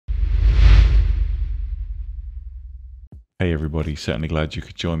Hey everybody, certainly glad you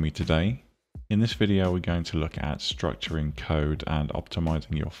could join me today. In this video we're going to look at structuring code and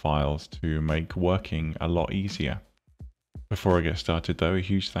optimizing your files to make working a lot easier. Before I get started though, a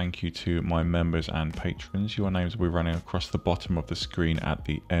huge thank you to my members and patrons. Your names will be running across the bottom of the screen at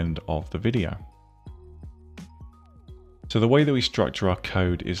the end of the video. So the way that we structure our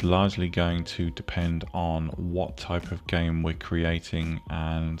code is largely going to depend on what type of game we're creating,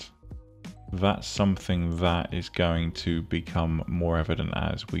 and that's something that is going to become more evident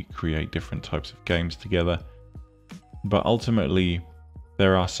as we create different types of games together. But ultimately,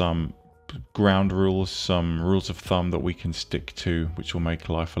 there are some ground rules, some rules of thumb that we can stick to, which will make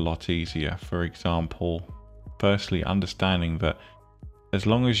life a lot easier. For example, firstly, understanding that as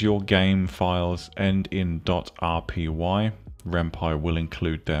long as your game files end in .rpy, Ren'Py will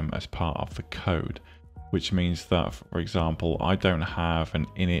include them as part of the code. Which means that, for example, I don't have an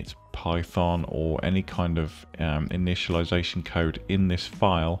init Python or any kind of initialization code in this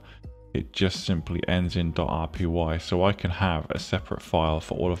file. It just simply ends in .rpy, so I can have a separate file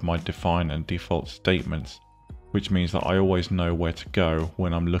for all of my define and default statements, which means that I always know where to go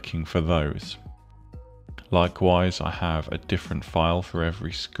when I'm looking for those. Likewise, I have a different file for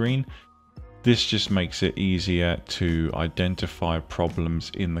every screen. This just makes it easier to identify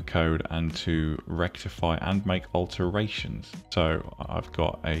problems in the code and to rectify and make alterations. So I've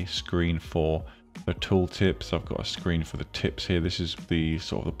got a screen for the tooltips, I've got a screen for the tips here. This is the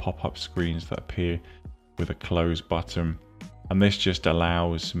sort of the pop-up screens that appear with a close button. And this just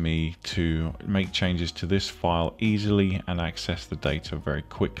allows me to make changes to this file easily and access the data very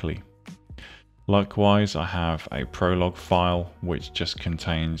quickly. Likewise, I have a prologue file which just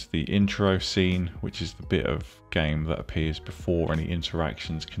contains the intro scene, which is the bit of game that appears before any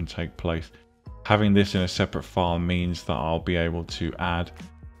interactions can take place. Having this in a separate file means that I'll be able to add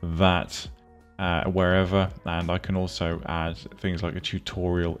that wherever, and I can also add things like a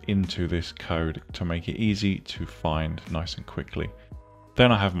tutorial into this code to make it easy to find nice and quickly.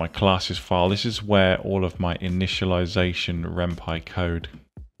 Then I have my classes file. This is where all of my initialization Ren'Py code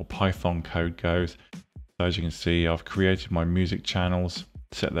or Python code goes. So as you can see, I've created my music channels,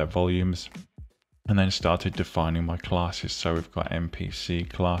 set their volumes, and then started defining my classes. So we've got NPC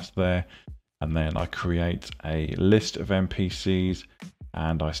class there, and then I create a list of NPCs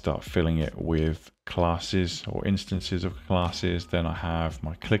and I start filling it with classes or instances of classes. Then I have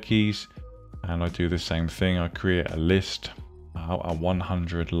my clickies and I do the same thing. I create a list, a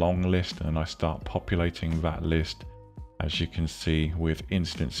 100 long list, and I start populating that list, as you can see, with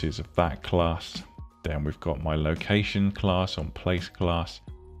instances of that class. Then we've got my location class on place class.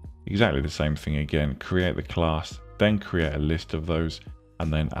 Exactly the same thing again. Create the class, then create a list of those,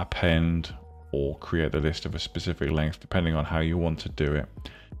 and then append or create the list of a specific length depending on how you want to do it.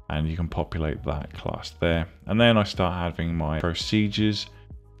 And you can populate that class there. And then I start having my procedures.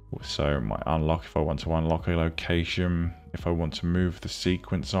 So my unlock, if I want to unlock a location, if I want to move the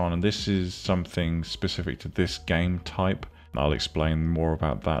sequence on, and this is something specific to this game type. I'll explain more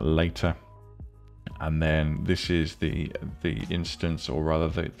about that later. And then this is the instance, or rather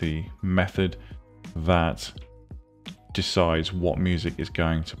the method that decides what music is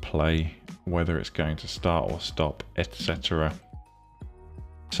going to play, whether it's going to start or stop, etc.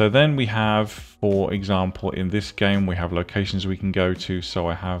 So then we have, for example, in this game, we have locations we can go to. So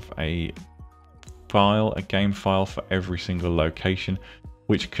I have a file, a game file for every single location,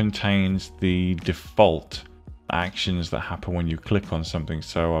 which contains the default actions that happen when you click on something.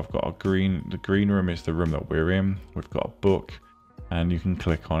 So I've got the green room is the room that we're in. We've got a book, and you can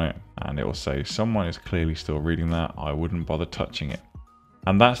click on it and it will say someone is clearly still reading that. I wouldn't bother touching it.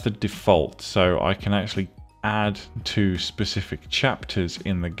 And that's the default. So I can actually add to specific chapters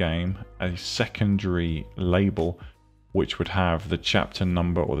in the game a secondary label which would have the chapter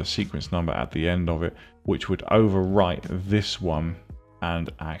number or the sequence number at the end of it, which would overwrite this one and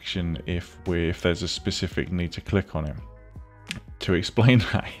action if there's a specific need to click on it. To explain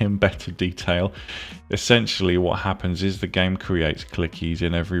that in better detail, essentially what happens is the game creates clickies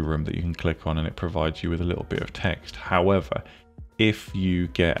in every room that you can click on, and it provides you with a little bit of text. However, if you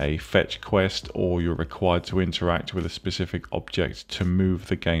get a fetch quest or you're required to interact with a specific object to move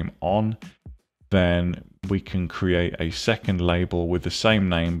the game on, then we can create a second label with the same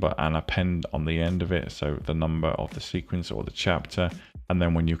name but an append on the end of it, so the number of the sequence or the chapter, and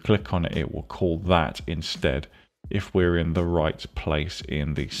then when you click on it, it will call that instead if we're in the right place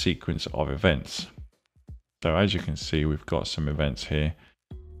in the sequence of events. So as you can see, we've got some events here.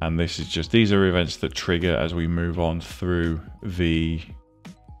 And these are events that trigger as we move on through the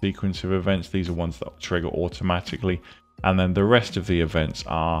sequence of events. These are ones that trigger automatically. And then the rest of the events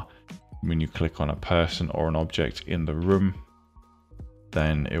are when you click on a person or an object in the room,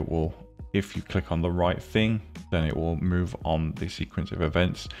 then it will, if you click on the right thing, then it will move on the sequence of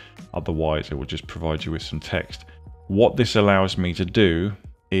events. Otherwise, it will just provide you with some text. What this allows me to do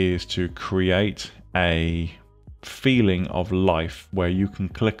is to create a feeling of life where you can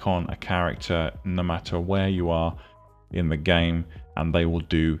click on a character no matter where you are in the game, and they will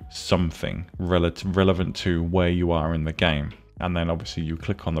do something relevant to where you are in the game. And then obviously you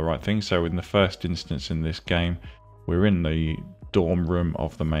click on the right thing. So in the first instance in this game, we're in the dorm room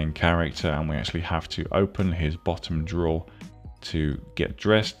of the main character, and we actually have to open his bottom drawer to get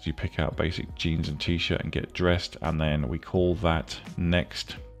dressed. You pick out basic jeans and t-shirt and get dressed, and then we call that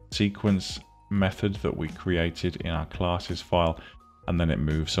next sequence method that we created in our classes file, and then it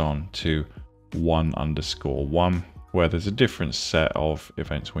moves on to 1_1, where there's a different set of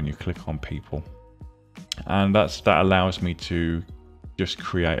events when you click on people. And that allows me to just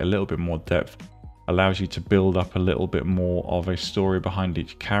create a little bit more depth, allows you to build up a little bit more of a story behind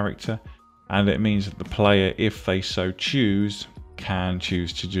each character, and it means that the player, if they so choose, can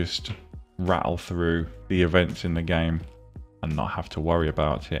choose to just rattle through the events in the game and not have to worry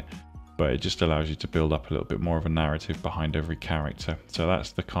about it. But it just allows you to build up a little bit more of a narrative behind every character. So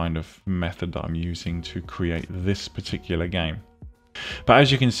that's the kind of method that I'm using to create this particular game. But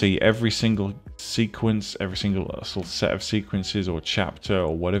as you can see, every single sequence, every single sort of set of sequences or chapter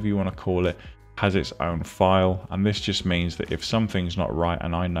or whatever you want to call it, has its own file. And this just means that if something's not right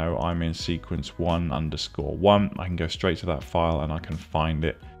and I know I'm in sequence 1_1, I can go straight to that file and I can find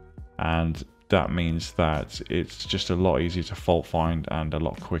it. And that means that it's just a lot easier to fault find and a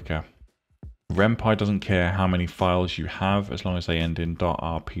lot quicker. Ren'Py doesn't care how many files you have as long as they end in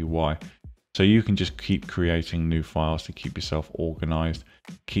 .rpy. So you can just keep creating new files to keep yourself organized,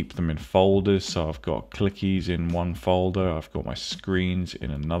 keep them in folders. So I've got clickies in one folder, I've got my screens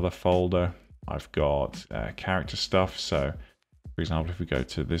in another folder, I've got character stuff. So for example, if we go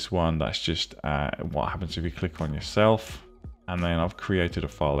to this one, that's just what happens if you click on yourself. And then I've created a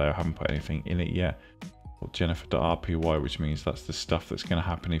file there, I haven't put anything in it yet, called Jennifer.rpy, which means that's the stuff that's going to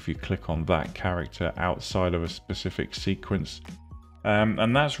happen if you click on that character outside of a specific sequence.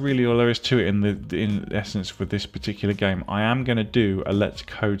 And that's really all there is to it in essence for this particular game. I am going to do a Let's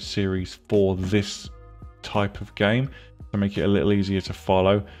Code series for this type of game to make it a little easier to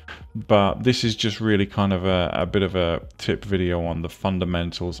follow, but this is just really kind of a bit of a tip video on the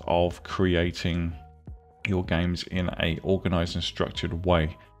fundamentals of creating your games in a organized and structured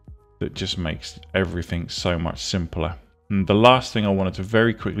way that just makes everything so much simpler. And the last thing I wanted to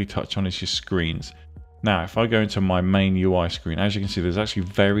very quickly touch on is your screens. Now, if I go into my main UI screen, as you can see, there's actually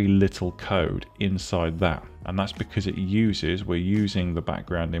very little code inside that. And that's because we're using the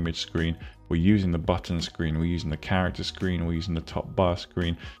background image screen, we're using the button screen, we're using the character screen, we're using the top bar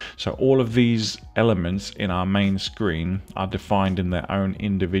screen. So all of these elements in our main screen are defined in their own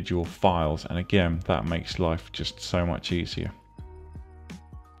individual files. And again, that makes life just so much easier.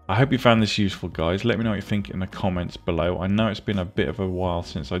 I hope you found this useful, guys. Let me know what you think in the comments below. I know it's been a bit of a while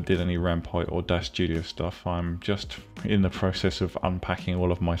since I did any Ren'Py or Dash Studio stuff. I'm just in the process of unpacking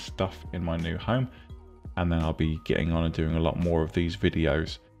all of my stuff in my new home, and then I'll be getting on and doing a lot more of these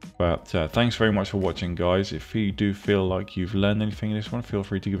videos. But thanks very much for watching, guys. If you do feel like you've learned anything in this one, feel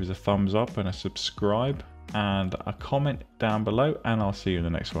free to give us a thumbs up and a subscribe and a comment down below, and I'll see you in the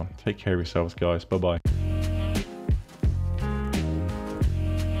next one. Take care of yourselves, guys. Bye bye.